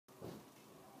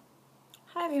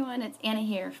Hi everyone, it's Anna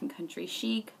here from Country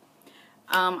Chic.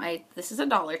 This is a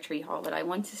Dollar Tree haul, but I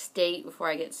want to state before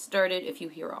I get started, if you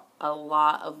hear a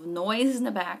lot of noise in the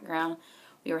background,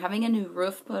 we are having a new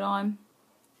roof put on.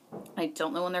 I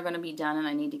don't know when they're going to be done, and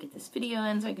I need to get this video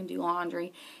in so I can do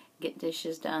laundry, get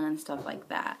dishes done, and stuff like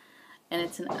that. And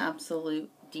it's an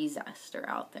absolute disaster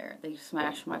out there. They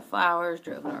smashed my flowers,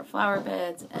 drove in our flower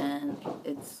beds, and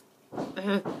it's...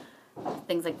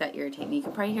 things like that irritate me. You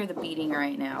can probably hear the beating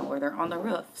right now, or they're on the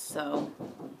roof, so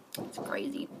it's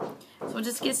crazy. So we'll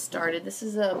just get started. This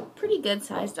is a pretty good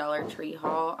sized Dollar Tree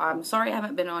haul. I'm sorry I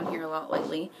haven't been on here a lot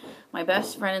lately. My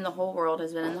best friend in the whole world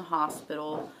has been in the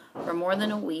hospital for more than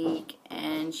a week,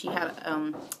 and she had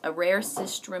a rare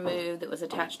cyst removed that was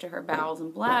attached to her bowels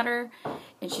and bladder,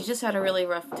 and she just had a really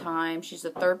rough time. She's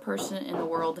the third person in the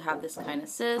world to have this kind of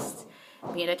cyst,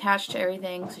 being attached to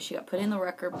everything, so she got put in the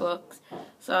record books.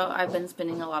 So I've been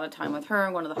spending a lot of time with her.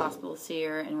 I'm going to the hospital to see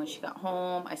her, and when she got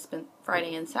home, I spent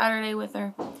Friday and Saturday with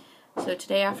her. So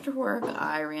today after work,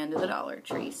 I ran to the Dollar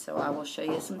Tree, so I will show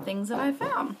you some things that I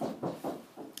found.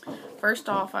 First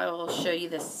off, I will show you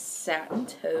this satin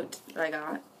tote that I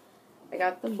got. I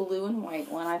got the blue and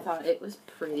white one. I thought it was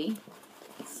pretty.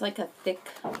 It's like a thick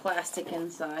plastic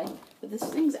inside, but this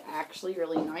thing's actually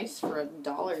really nice for a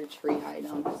Dollar Tree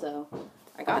item, so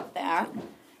I got that.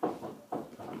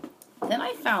 Then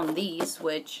I found these,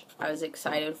 which I was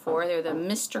excited for. They're the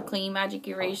Mr. Clean Magic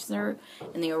Eraser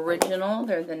in the original.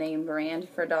 They're the name brand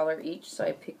for $1 each, so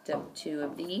I picked up 2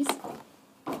 of these.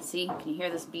 See, can you hear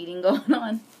this beating going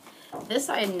on? This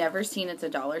I had never seen at the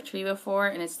Dollar Tree before,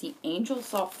 and it's the Angel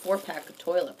Soft 4-pack of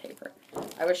toilet paper.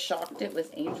 I was shocked it was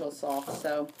Angel Soft,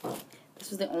 so this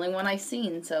was the only one I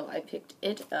seen, so I picked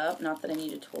it up. Not that I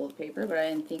needed toilet paper, but I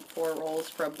didn't think 4 rolls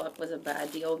for $1 was a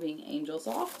bad deal being Angel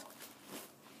Soft.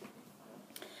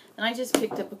 And I just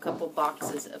picked up a couple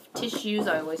boxes of tissues.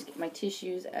 I always get my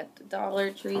tissues at the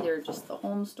Dollar Tree. They're just the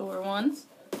home store ones.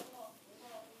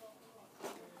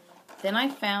 Then I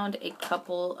found a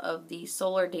couple of the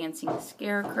Solar Dancing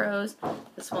Scarecrows.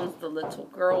 This one's the little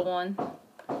girl one,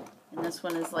 and this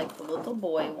one is like the little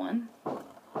boy one.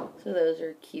 So those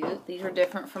are cute. These are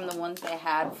different from the ones I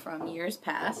had from years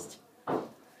past.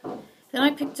 Then I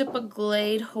picked up a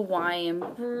Glade Hawaiian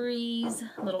Breeze,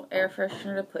 a little air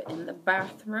freshener to put in the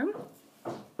bathroom.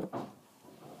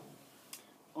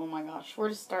 Oh my gosh, where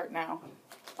to start now?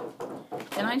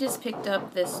 Then I just picked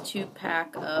up this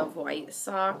 2-pack of white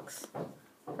socks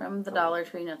from the Dollar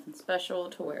Tree, nothing special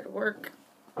to wear to work.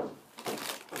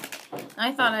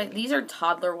 I thought these are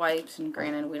toddler wipes, and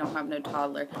granted we don't have no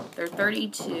toddler. They're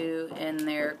 32 and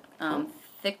they're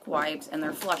thick wipes and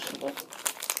they're flushable.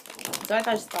 So I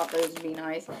just thought those would be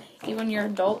nice. Even when you're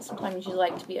adult, sometimes you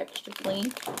like to be extra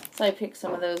clean. So I picked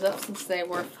some of those up since they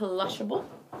were flushable.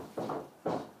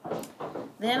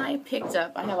 Then I picked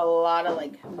up, I have a lot of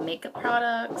like makeup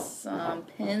products,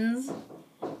 pins,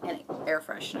 and air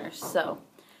fresheners. So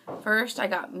first I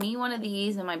got me one of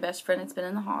these, and my best friend that's been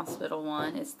in the hospital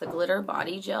one. It's the Glitter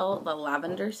Body Gel, the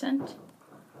lavender scent.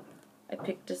 I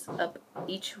picked up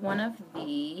each one of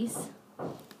these.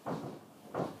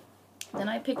 Then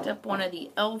I picked up one of the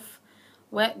e.l.f.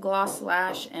 Wet Gloss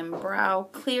Lash and Brow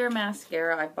Clear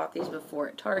Mascara. I've bought these before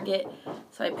at Target,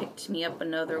 so I picked me up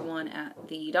another one at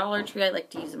the Dollar Tree. I like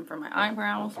to use them for my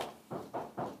eyebrows.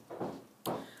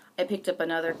 I picked up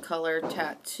another color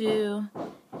tattoo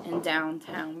in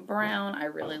Downtown Brown. I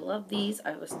really love these.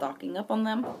 I was stocking up on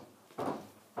them.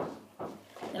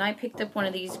 Then I picked up one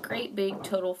of these great big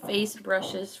total face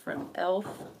brushes from e.l.f.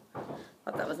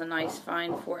 Thought that was a nice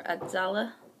find for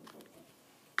 $1.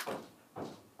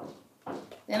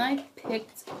 Then I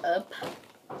picked up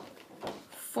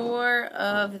 4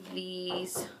 of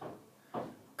these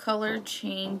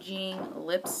color-changing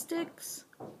lipsticks.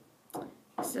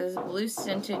 It says blue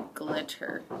scented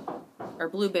glitter. Or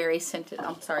blueberry scented.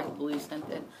 I'm sorry, blue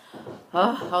scented.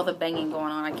 Oh, all the banging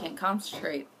going on. I can't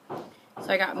concentrate. So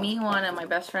I got me one, and my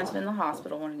best friend's been in the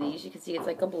hospital, one of these. You can see it's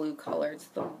like a blue color. It's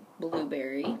the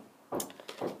blueberry.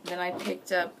 Then I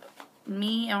picked up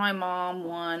me and my mom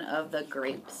one of the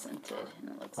grape scented, and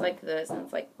it looks like this, and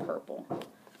it's like purple,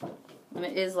 and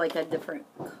it is like a different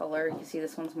color. You can see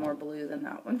this one's more blue than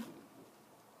that one.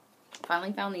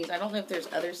 Finally found these. I don't know if there's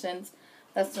other scents.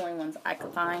 That's the only ones I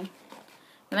could find.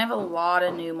 And I have a lot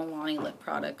of new Milani lip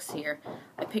products here.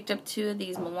 I picked up 2 of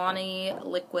these Milani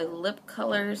liquid lip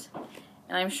colors,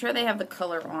 and I'm sure they have the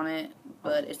color on it,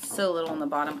 but it's so little on the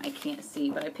bottom I can't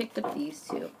see. But I picked up these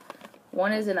 2.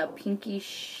 One is in a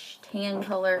pinkish tan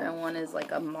color, and one is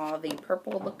like a mauvey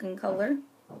purple looking color.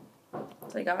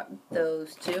 So I got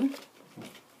those 2.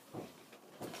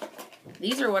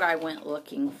 These are what I went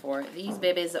looking for. These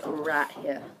babies right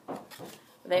here.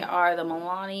 They are the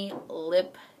Milani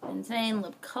Lip Insane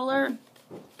Lip Color.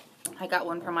 I got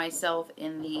one for myself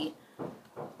in the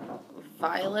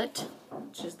violet,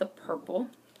 which is the purple.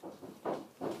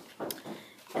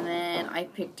 And then I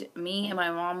picked, me and my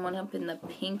mom went up in the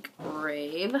pink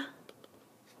rave.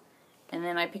 And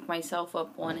then I picked myself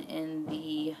up one in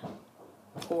the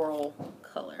coral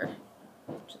color,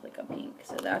 which is like a pink.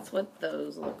 So that's what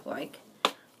those look like.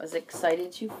 I was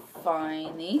excited to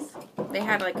find these. They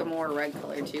had like a more red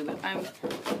color too, but I'm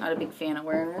not a big fan of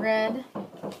wearing red.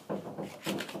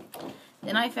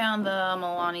 Then I found the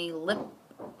Milani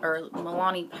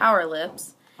Power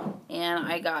Lips, and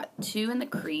I got two in the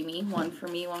creamy, one for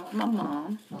me, one for my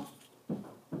mom,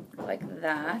 like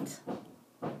that.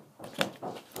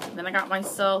 Then I got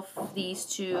myself these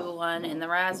two, one in the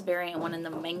raspberry and one in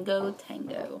the mango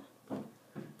tango.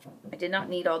 I did not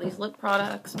need all these lip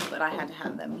products, but I had to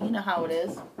have them. You know how it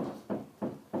is.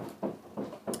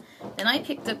 Then I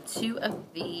picked up two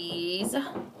of these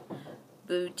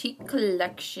Boutique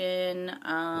Collection.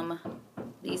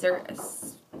 These are,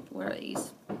 what are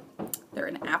these? They're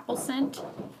an apple scent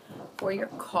for your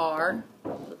car.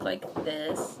 Look like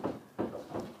this.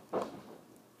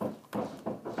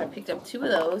 I picked up two of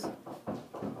those.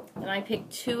 And I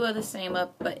picked two of the same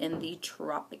up, but in the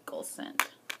tropical scent.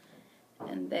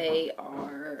 And they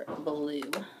are blue.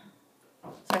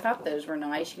 So I thought those were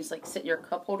nice. You can just like sit in your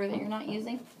cup holder that you're not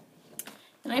using.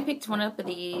 And I picked one up of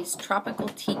these Tropical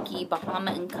Tiki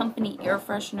Bahama and Company air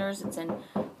fresheners. It's in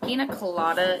Pina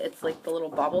Colada. It's like the little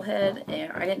bobblehead.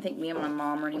 And I didn't think me and my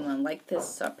mom or anyone liked this,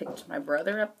 so I picked my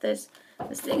brother up this.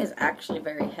 This thing is actually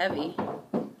very heavy.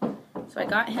 So I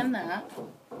got him that.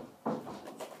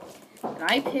 And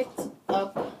I picked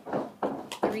up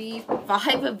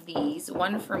 5 of these.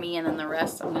 One for me, and then the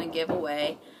rest I'm going to give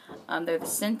away. They're the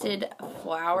scented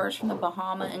flowers from the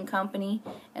Bahama and Company,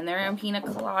 and they're in Pina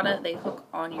Colada. They hook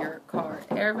on your car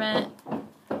air vent.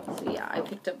 So yeah, I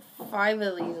picked up 5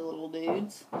 of these little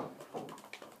dudes.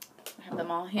 I have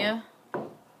them all here.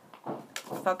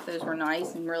 I thought those were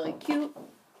nice and really cute.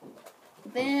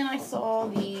 Then I saw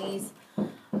these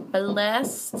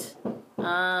Blessed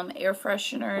air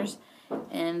fresheners,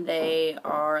 and they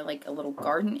are like a little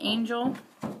garden angel.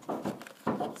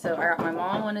 So I got my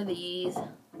mom one of these.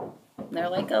 They're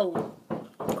like a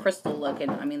crystal looking.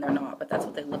 I mean, they're not, but that's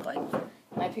what they look like.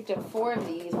 And I picked up 4 of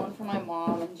these, one for my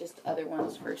mom and just other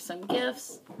ones for some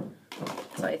gifts.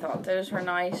 So I thought those were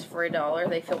nice for $1.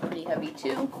 They feel pretty heavy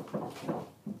too.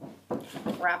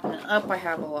 Wrapping it up, I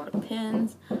have a lot of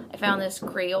pins. I found this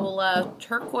Crayola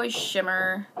turquoise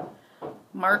shimmer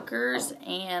markers,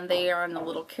 and they are in the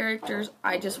little characters.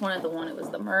 I just wanted the one that was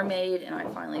the mermaid, and I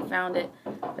finally found it.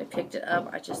 I picked it up.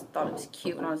 I just thought it was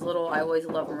cute when I was little. I always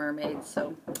loved mermaids,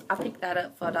 so I picked that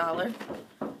up for $1.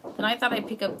 Then I thought I'd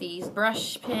pick up these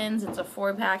brush pins. It's a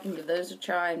 4-pack, and give those a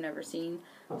try. I've never seen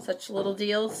such little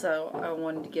deals, so I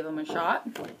wanted to give them a shot.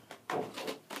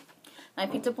 I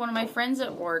picked up one of my friends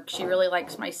at work. She really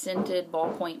likes my scented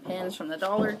ballpoint pens from the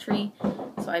Dollar Tree,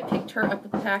 so I picked her up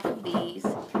a pack of these.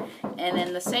 And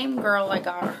then the same girl, I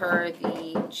got her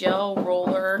the gel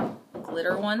roller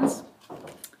glitter ones.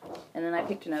 And then I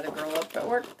picked another girl up at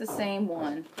work, the same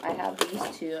one. I have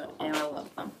these two, and I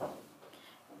love them.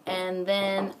 And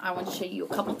then I want to show you a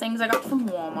couple things I got from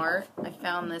Walmart. I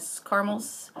found this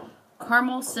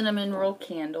caramel cinnamon roll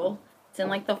candle. It's in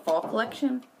like the fall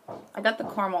collection. I got the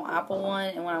caramel apple one,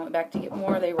 and when I went back to get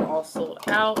more, they were all sold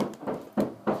out.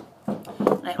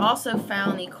 And I also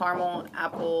found the caramel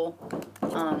apple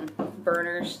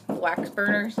burners, wax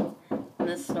burners, and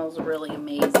this smells really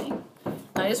amazing.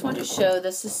 And I just wanted to show,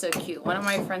 this is so cute. One of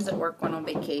my friends at work went on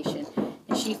vacation,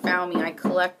 and she found me, I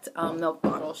collect milk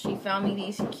bottles. She found me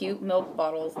these cute milk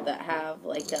bottles that have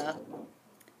like a,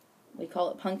 we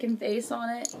call it pumpkin face on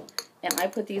it. And I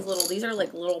put these are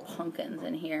like little pumpkins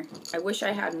in here. I wish I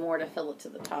had more to fill it to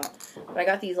the top. But I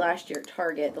got these last year at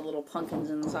Target, the little pumpkins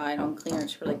inside on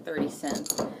clearance for like 30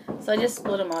 cents. So I just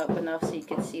split them up enough so you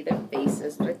could see their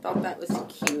faces. But I thought that was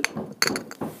cute.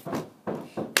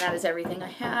 And that is everything I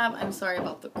have. I'm sorry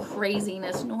about the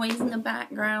craziness noise in the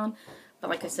background.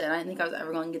 But like I said, I didn't think I was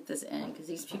ever going to get this in. Because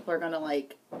these people are going to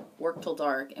like work till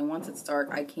dark. And once it's dark,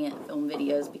 I can't film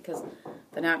videos because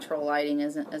the natural lighting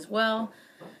isn't as well.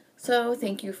 So,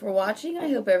 thank you for watching.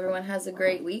 I hope everyone has a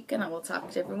great week, and I will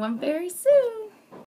talk to everyone very soon.